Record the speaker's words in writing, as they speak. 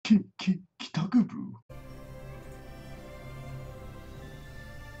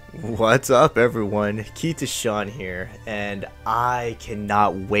What's up, everyone? KitaSean here, and I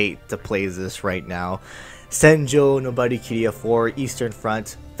cannot wait to play this right now. Senjo no Valkyria 4 Eastern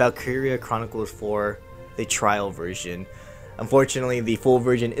Front, Valkyria Chronicles 4, the trial version. Unfortunately, the full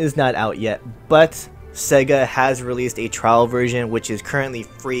version is not out yet, but Sega has released a trial version which is currently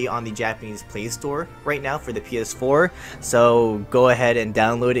free on the Japanese Play Store right now for the PS4. So go ahead and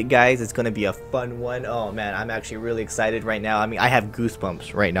download it, guys. It's going to be a fun one. Oh man, I'm actually really excited right now. I mean, I have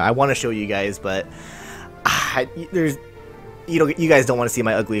goosebumps right now. I want to show you guys, but you guys don't want to see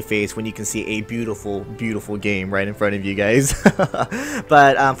my ugly face when you can see a beautiful game right in front of you guys.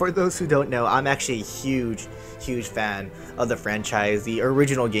 But for those who don't know, I'm actually a huge fan of the franchise. The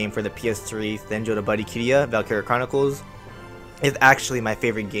original game for the PS3, Senjo no Valkyria, Valkyria Chronicles, is actually my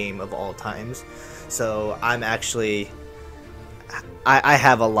favorite game of all times. So I'm actually, I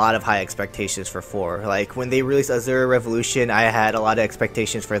have a lot of high expectations for 4. Like when they released Azure Revolution, I had a lot of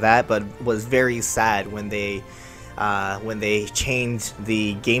expectations for that, but was very sad when they changed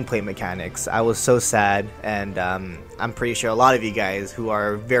the gameplay mechanics. I was so sad, and I'm pretty sure a lot of you guys who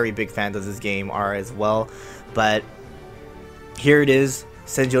are very big fans of this game are as well. But here it is,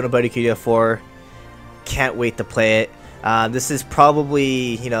 Senjo no Valkyria 4. Can't wait to play it. This is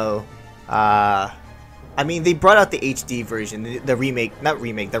probably, I mean, they brought out the HD version, the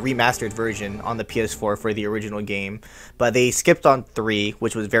remastered version on the PS4 for the original game, but they skipped on 3,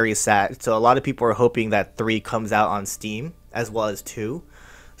 which was very sad. So a lot of people are hoping that 3 comes out on Steam as well as 2.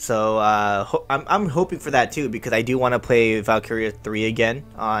 So I'm hoping for that too, because I do want to play Valkyria 3 again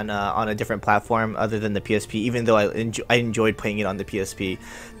on a different platform other than the PSP, even though I enjoyed playing it on the PSP.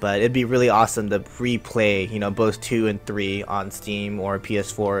 But it'd be really awesome to replay, both 2 and 3 on Steam or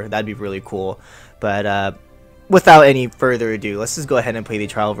PS4. That'd be really cool. But without any further ado, let's just go ahead and play the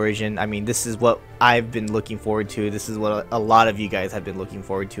trial version. I mean, this is what I've been looking forward to. This is what a lot of you guys have been looking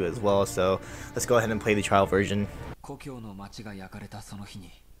forward to as well. So let's go ahead and play the trial version.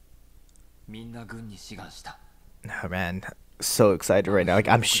 Oh man, so excited right now. Like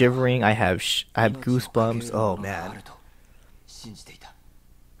I'm shivering. I have goosebumps. Oh man.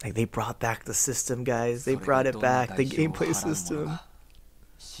 Like they brought back the system, guys. They brought it back. The gameplay system.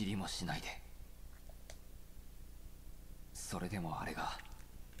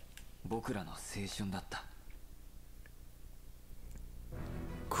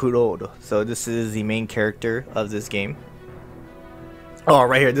 Kuroda. So this is the main character of this game. Oh,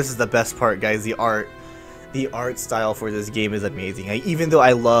 right here. This is the best part, guys. The art style for this game is amazing. Even though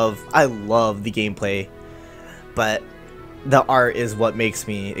I love the gameplay, but the art is what makes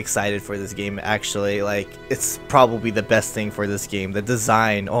me excited for this game. Actually, like it's probably the best thing for this game. The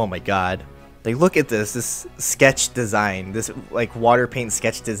design. Oh my god. Like look at this sketch design. This like water paint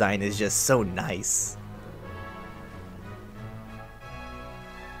sketch design is just so nice.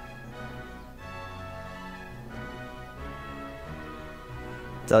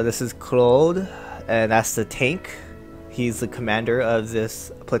 So this is Claude, and that's the tank. He's the commander of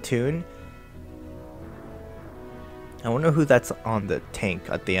this platoon. I wonder who that's on the tank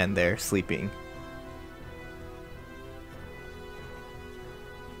at the end there, sleeping.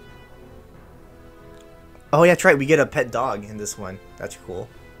 Oh yeah, that's right, we get a pet dog in this one. That's cool.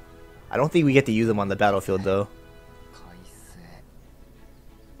 I don't think we get to use them on the battlefield though.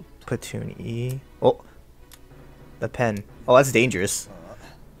 Platoon E. Oh, the pen. Oh, that's dangerous.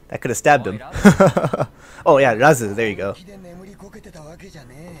 That could have stabbed him. Oh yeah, Razu, there you go.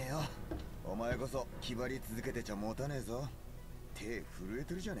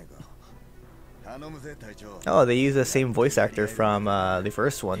 Oh, they use the same voice actor from the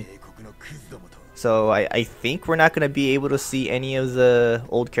first one. So I think we're not going to be able to see any of the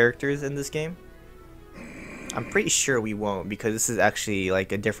old characters in this game. I'm pretty sure we won't, because this is actually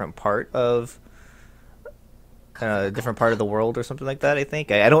like a different part of the world or something like that. I think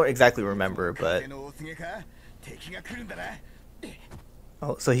I don't exactly remember, but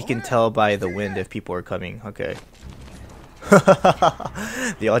oh, so he can tell by the wind if people are coming. Okay.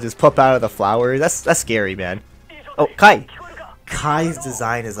 They all just pop out of the flowers. That's scary, man. Oh, Kai's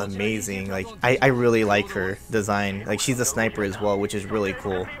design is amazing. Like I really like her design. Like she's a sniper as well, which is really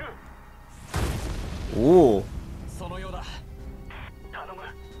cool. Ooh.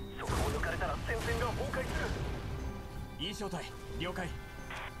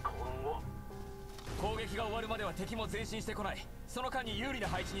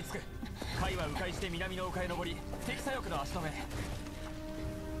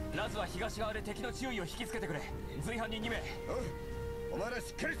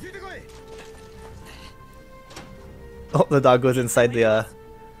 Oh, the dog goes inside the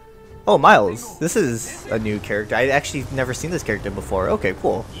Oh, Miles. This is a new character. I actually never seen this character before. Okay,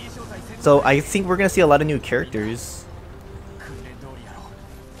 cool. So I think we're gonna see a lot of new characters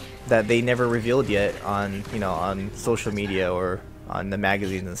that they never revealed yet on, you know, on social media or on the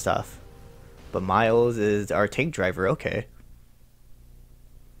magazines and stuff. But Miles is our tank driver. Okay.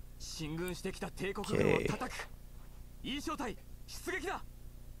 Okay.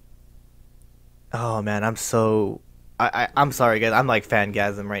 Oh man, I'm so I'm sorry guys. I'm like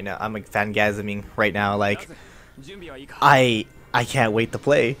fangasm right now. I'm like fangasming right now. Like I can't wait to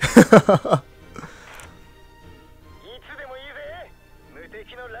play.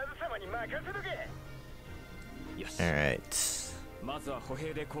 All right. まずは歩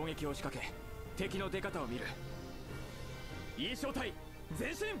兵で攻撃を仕掛け敵の出方を見るいい正体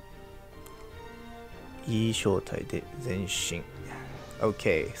前進いい正体で前進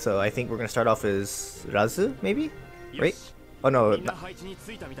Okay, so I think we're gonna start off as Razu, maybe? Right? Oh no,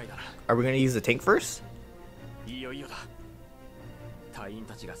 are we gonna use the tank first? I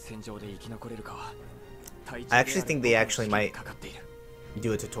actually think they actually might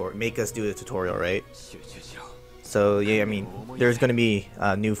do a tutorial, make us do a tutorial, right? So yeah, I mean, there's gonna be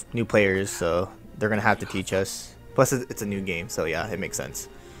new players, so they're gonna have to teach us. Plus, it's a new game, so yeah, it makes sense.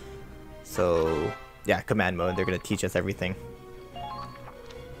 So yeah, command mode. They're gonna teach us everything.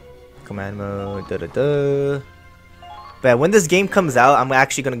 Command mode. Da da da. But when this game comes out, I'm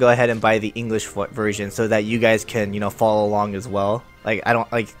actually gonna go ahead and buy the English version so that you guys can, you know, follow along as well. Like I don't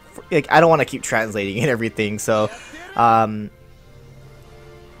I don't want to keep translating and everything. So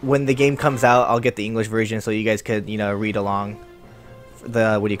when the game comes out, I'll get the English version so you guys could, you know, read along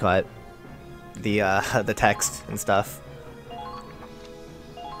the, what do you call it, the text and stuff.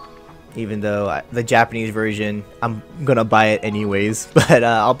 Even though the Japanese version, I'm gonna buy it anyways, but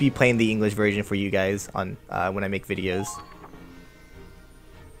I'll be playing the English version for you guys on when I make videos.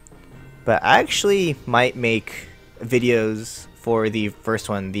 But I actually might make videos for the first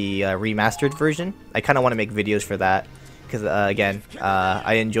one, the remastered version. I kind of want to make videos for that. Because again,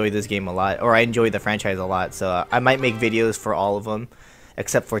 I enjoy this game a lot, or I enjoy the franchise a lot, so I might make videos for all of them,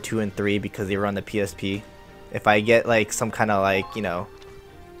 except for 2 and 3 because they were on the PSP. If I get like some kind of like, you know,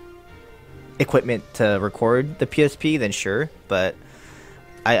 equipment to record the PSP, then sure, but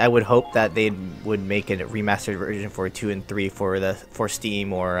I would hope that they would make a remastered version for 2 and 3 for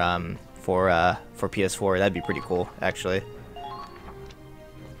Steam or for PS4. That'd be pretty cool, actually.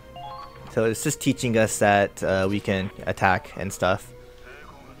 So it's just teaching us that we can attack and stuff.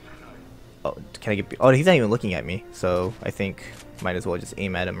 Oh, can I get? Oh, he's not even looking at me. So I think might as well just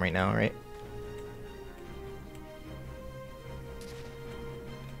aim at him right now, right?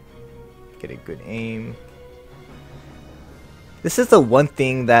 Get a good aim. This is the one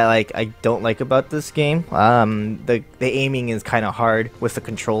thing that like I don't like about this game. The aiming is kind of hard with the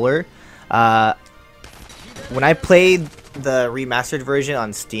controller. When I played the remastered version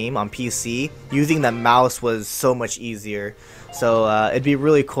on Steam on PC, using the mouse was so much easier. So it'd be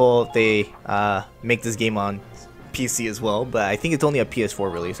really cool if they make this game on PC as well, but I think it's only a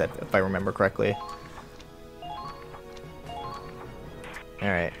PS4 release if I remember correctly.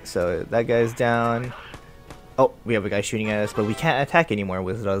 Alright, so that guy's down. Oh, we have a guy shooting at us, but we can't attack anymore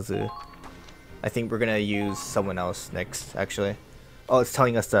with Razu. I think we're gonna use someone else next, actually. Oh, it's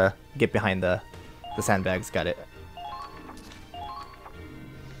telling us to get behind the sandbags. Got it.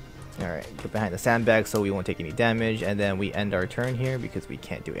 Alright, get behind the sandbag so we won't take any damage, and then we end our turn here because we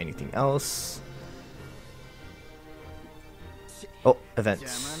can't do anything else. Oh,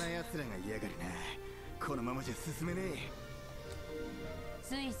 events.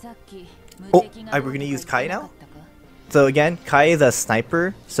 Oh, we're gonna use Kai now? So again, Kai is a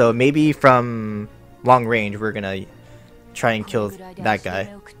sniper, so maybe from long range we're gonna try and kill that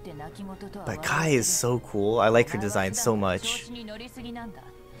guy. But Kai is so cool. I like her design so much.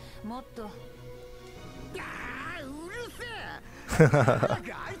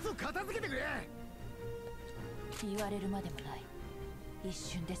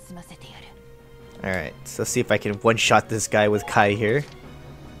 Alright, so see if I can one-shot this guy with Kai here.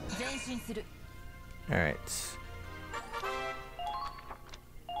 Alright.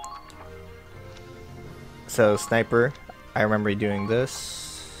 So, sniper, I remember doing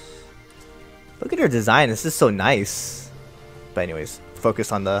this. Look at her design, this is so nice. But anyways,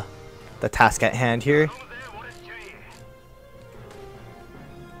 focus on the task at hand here.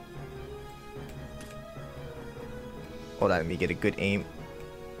 Hold on, let me get a good aim.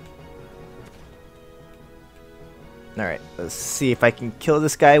 Alright, let's see if I can kill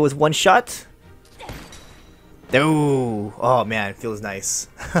this guy with one shot. No! Oh man, it feels nice.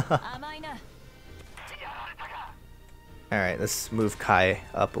 All right, let's move Kai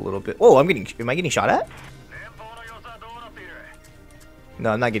up a little bit. Oh, am I getting shot at?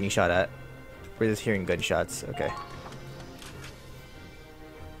 No, I'm not getting shot at. We're just hearing gunshots. Okay.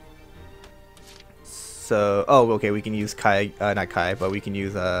 So, oh, okay, we can use Kai, not Kai, but we can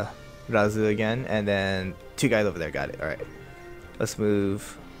use Razu again, and then 2 guys over there. Got it. All right. Let's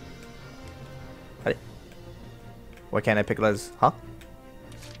move. Why can't I pick Razu? Huh?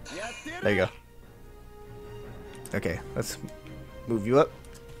 There you go. Okay, let's move you up.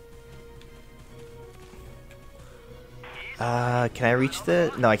 Can I reach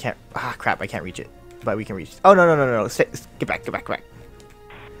the? No, I can't. Ah, crap! I can't reach it. But we can reach. Oh no! Get back! Get back!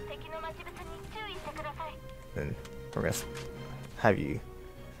 Then we're gonna have you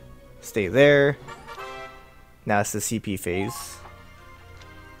stay there. Now it's the CP phase.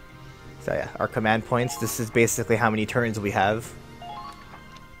 So yeah, our command points. This is basically how many turns we have.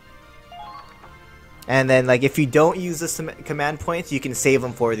 And then, like, if you don't use the command points, you can save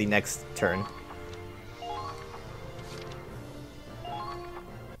them for the next turn.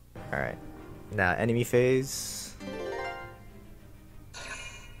 Alright. Now, enemy phase.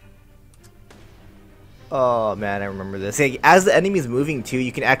 Oh, man, I remember this. Like, as the enemy's moving, too,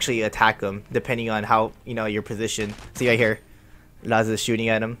 you can actually attack them, depending on how, you know, your position. See right here? Laza is shooting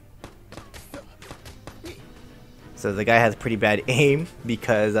at him. So the guy has pretty bad aim,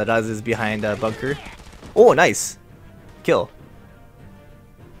 because Laza is behind a bunker. Oh, nice! Kill.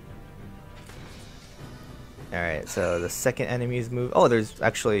 Alright, so the second enemy's move. Oh, there's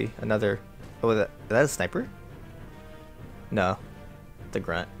actually another. Oh, is that a sniper? No. The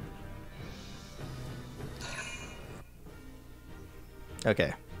grunt.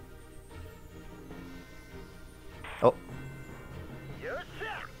 Okay. Oh.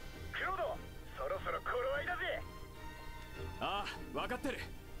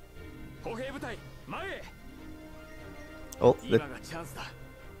 Oh,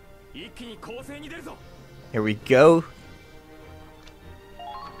 here we go.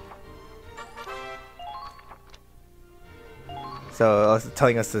 So I was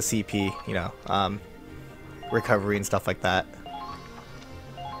telling us the CP, you know, recovery and stuff like that.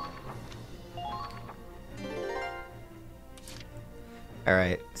 All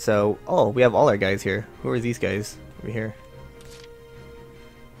right, so we have all our guys here. Who are these guys over here?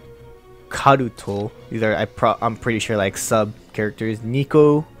 Karuto. These are I'm pretty sure like sub characters.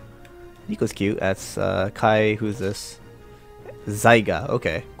 Nico's cute. That's Kai. Who's this? Zyga.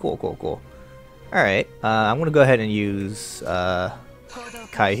 Okay, cool. All right, I'm gonna go ahead and use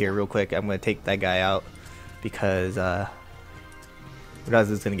Kai here real quick. I'm gonna take that guy out because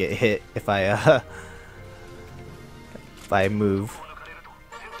Razu's gonna get hit if I move.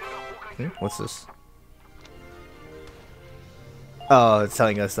 What's this? Oh, it's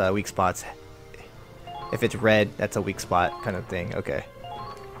telling us weak spots. If it's red, that's a weak spot kind of thing. Okay.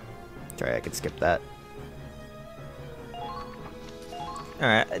 Sorry, I could skip that.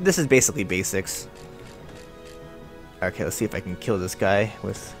 Alright, this is basically basics. Okay, let's see if I can kill this guy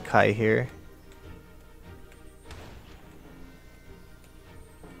with Kai here.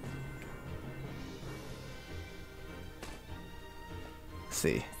 Let's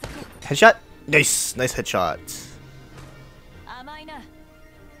see. Headshot? Nice! Nice headshot.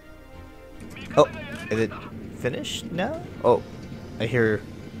 Oh, is it finished now? Oh, I hear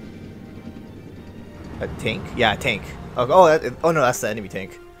a tank. Yeah, a tank. Oh no, that's the enemy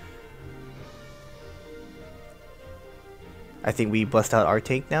tank. I think we bust out our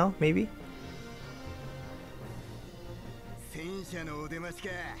tank now, maybe.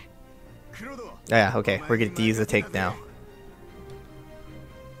 Yeah, okay, we're going to use the tank now.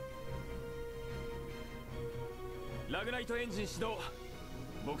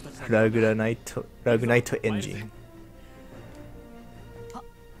 Ragnite engine.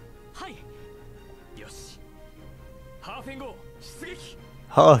 Hafingo.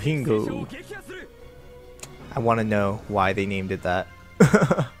 I want to know why they named it that.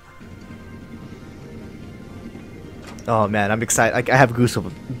 Oh man, I'm excited. Like, I have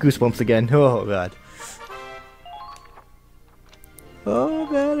goosebumps again. Oh god. Oh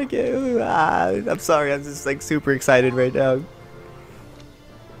man, again. I'm sorry. I'm just like super excited right now.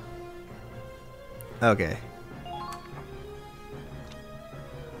 Okay.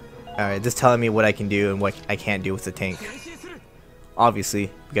 Alright, just telling me what I can do and what I can't do with the tank.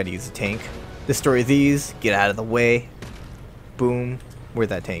 Obviously, we gotta use the tank. Destroy these, get out of the way. Boom. Where's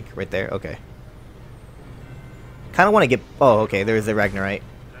that tank? Right there? Okay. Kinda wanna get... Oh, okay, there's the Ragnarite.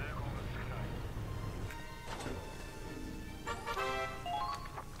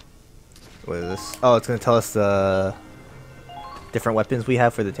 What is this? Oh, it's gonna tell us the different weapons we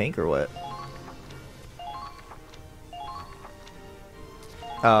have for the tank or what?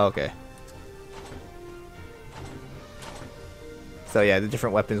 Oh, okay. So yeah, the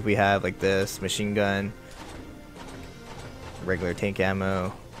different weapons we have, like this machine gun, regular tank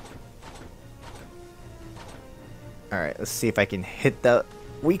ammo. Alright, let's see if I can hit the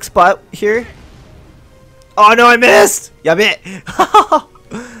weak spot here. Oh no, I missed! Yabe!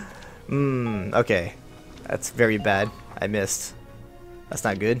 Okay. That's very bad. I missed. That's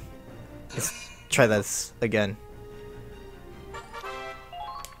not good. Let's try this again.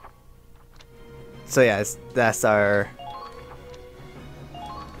 So yeah, that's our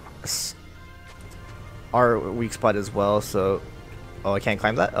weak spot as well, so... Oh, I can't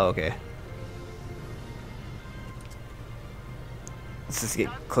climb that? Oh, okay. Let's just get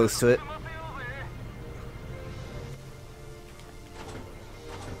close to it.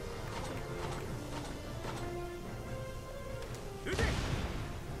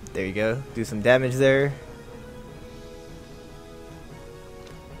 There you go. Do some damage there.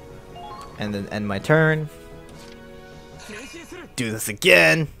 And then end my turn. Do this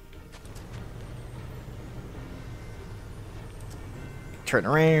again. Turn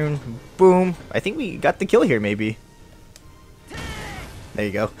around. Boom. I think we got the kill here, maybe. There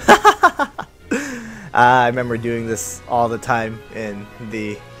you go. I remember doing this all the time in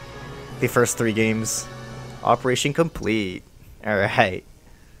the first 3 games. Operation complete. Alright.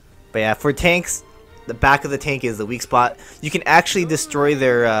 But yeah, for tanks, the back of the tank is the weak spot. You can actually destroy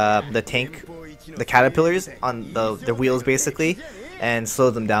their the caterpillars on their wheels basically, and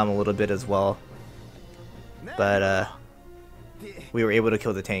slow them down a little bit as well. But we were able to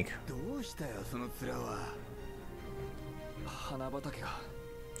kill the tank.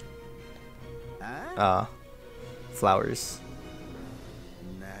 Flowers.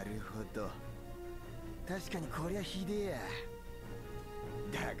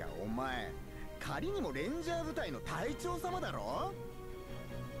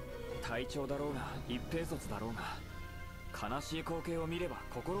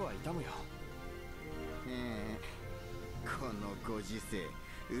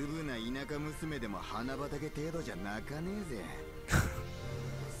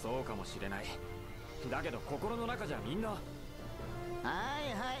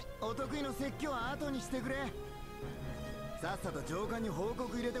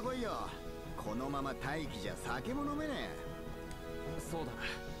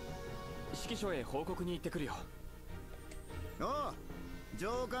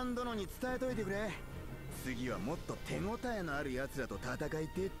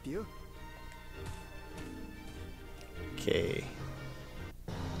 Okay.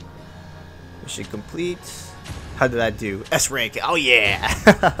 Mission complete. How did that do? S rank. Oh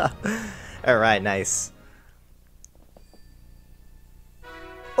yeah. Alright, nice.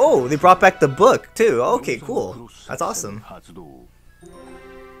 Oh, they brought back the book too. Okay, cool. That's awesome.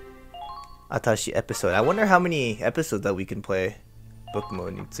 Atashi episode. I wonder how many episodes that we can play. Book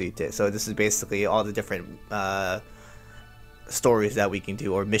modeについて. So this is basically all the different stories that we can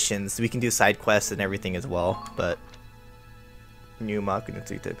do, or missions. We can do side quests and everything as well. But new markに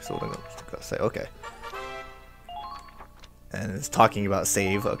ついて episode. Okay. And it's talking about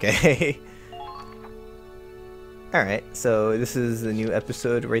save. Okay. Alright, so this is the new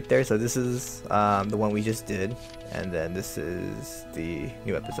episode right there. So this is the one we just did, and then this is the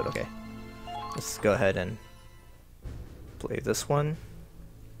new episode. Okay, let's go ahead and play this one.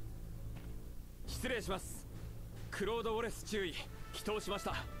 Is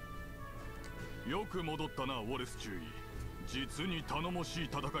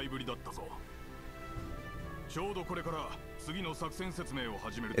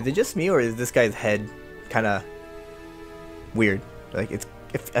it just me, or is this guy's head kind of weird? Like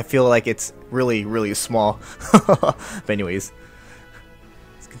I feel like it's really, really small. But anyways,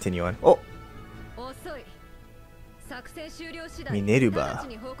 let's continue on. Oh, Minerva.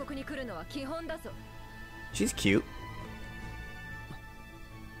 She's cute.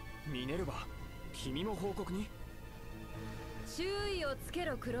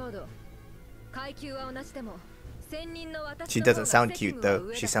 She doesn't sound cute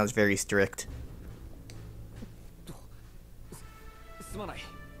though. She sounds very strict.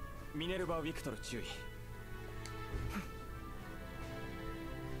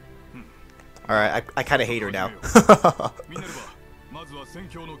 Alright, I kind of hate her now.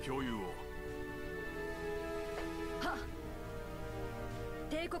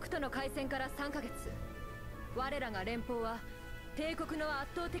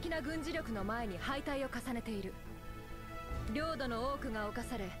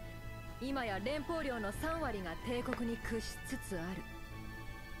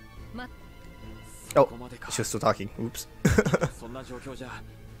 Oh, she was still talking. Oops. そんな状況じゃ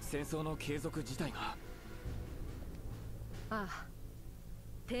戦争の継続自体が。ああ、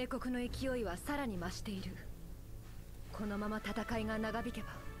帝国の勢いはさらに増している。このまま戦いが長引けば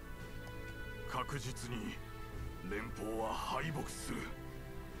確実に連邦は敗北する。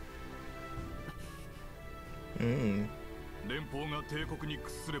連邦が帝国に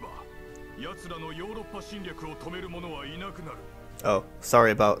屈すれば、奴らのヨーロッパ侵略を止める者はいなくなる。Oh,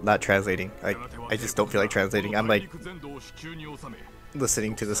 sorry about not translating. I just don't feel like translating. I'm like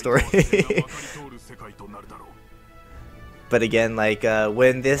listening to the story. But again, like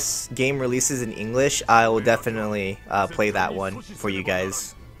when this game releases in English, I will definitely play that one for you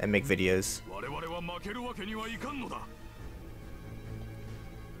guys and make videos.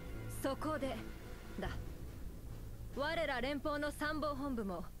 そこでだ。我ら連邦の参謀本部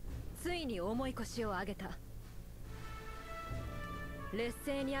もついに重い腰を上げた。劣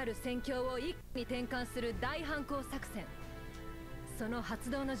勢にある戦況を一気に転換する大反攻作戦。その発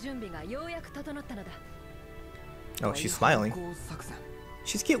動の準備がようやく整ったのだ。Oh, she's smiling.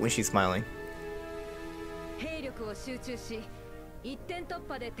 She's cute when she's smiling. 兵力を集中し、一点突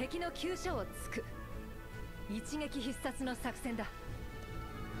破で敵の急所を突く。一撃必殺の作戦だ。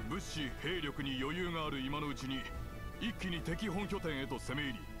物資兵力に余裕がある今のうちに一気に敵本拠点へと攻め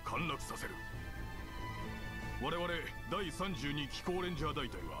入り陥落させる。我々第32機構レンジャー大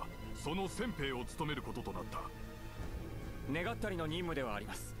隊はその先兵を務めることとなった。願ったりの任務ではあり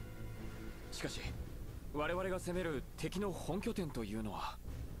ます。しかし我々が攻める敵の本拠点というのは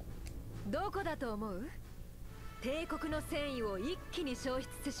どこだと思う？帝国の戦意を一気に消失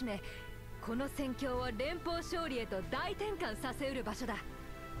せしめ、この戦況を連邦勝利へと大転換させうる場所だ。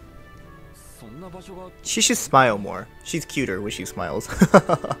そんな場所が She should smile more. She's cuter when she smiles.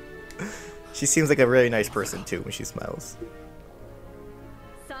 She seems like a really nice person too when she smiles.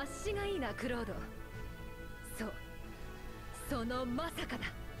 察しがいいな、クロード。そう、そのまさかだ。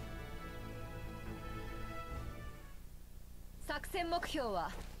作戦目標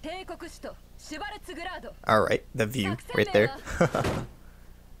は帝国首都シュバルツグラード。Alright, the view right there.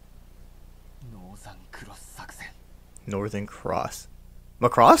 ノーザンクロス作戦。Northern Cross.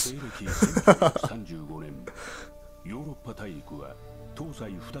 Macross? 1935年、ヨーロッパ大陸は東西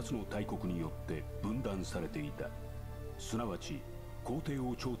2つの大国によって分断されていた。すなわち皇帝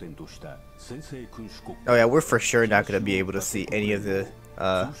を頂点とした専制君主国。Oh yeah, we're for sure not going to be able to see any of the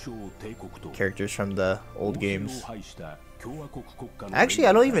characters from the old games. Actually,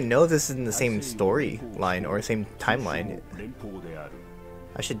 I don't even know if this is in the same storyline or same timeline.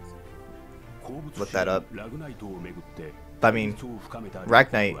 I should look that up. But, I mean,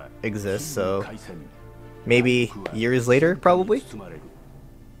 Ragnite exists, so maybe years later, probably?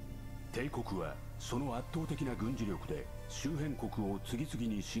 帝国はその圧倒的な軍事力で周辺国を次々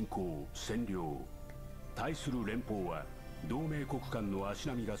に侵攻、占領。対する連邦は同盟国間の足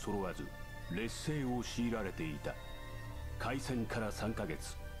並みが揃わず劣勢を強いられていた。開戦から3ヶ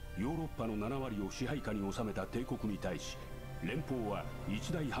月、ヨーロッパの7割を支配下に収めた帝国に対し、連邦は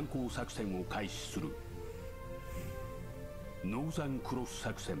一大反攻作戦を開始する。ノーザンクロス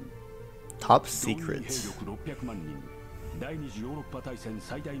作戦。 Top 兵 secrets. 力600万人、第二次ヨーロッパ大戦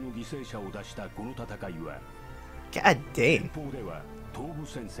最大の犠牲者を出したこの戦いは、 God 連 dang. 邦では東部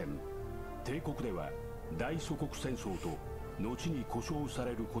戦線、帝国では大祖国戦争と後に呼称さ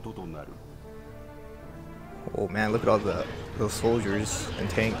れることとなる。 Oh man, look at all those soldiers and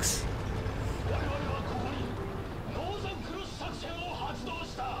tanks. ノーザンクロス作戦を発動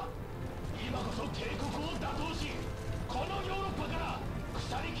した。今こそ帝国を打倒し、このヨーロッパから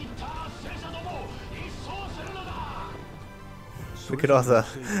腐りきった戦車どもを一掃するのだ。 Look at all the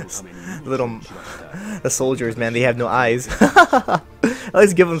the soldiers, man. They have no eyes.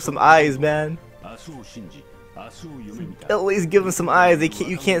 Let's give them some eyes, man. 明日を信じ、明日を夢見た。 At least give them some eyes.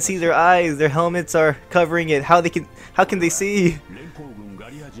 You can't see their eyes. Their helmets are covering it. How can they see? 連邦軍ガ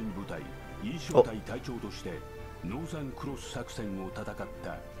リア人部隊、イーショ隊隊長としてノーザンクロス作戦を戦った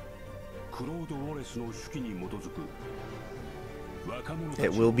クロード・ウォレスの手記に基づく若者たち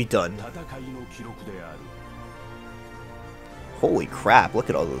It will be done. 戦いの記録である。 Holy crap, look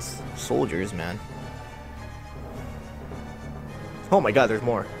at all those soldiers, man. Oh my god, there's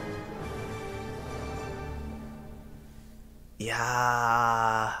more.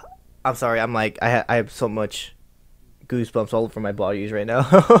 Yeah. I'm sorry, I'm like, I have so much goosebumps all over my bodies right now.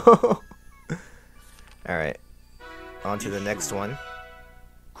 Alright. On to the next one.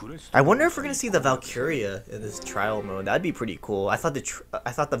 I wonder if we're gonna see the Valkyria in this trial mode. That'd be pretty cool. I thought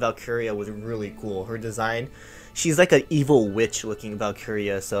the Valkyria was really cool. Her design, she's like an evil witch looking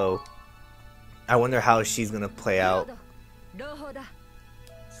Valkyria, so I wonder how she's gonna play out.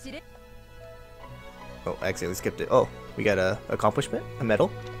 Oh, I accidentally skipped it. Oh, we got a accomplishment, a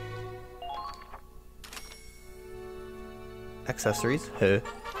medal, accessories. Huh.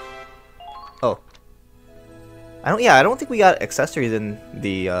 Oh, I don't think we got accessories in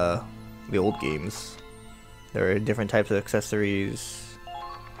the old games. There are different types of accessories.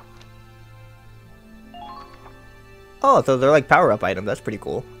 Oh, so they're like power-up items. That's pretty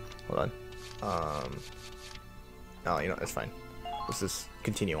cool. Hold on. Oh, you know, that's fine. Let's just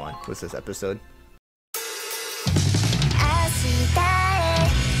continue on with this episode.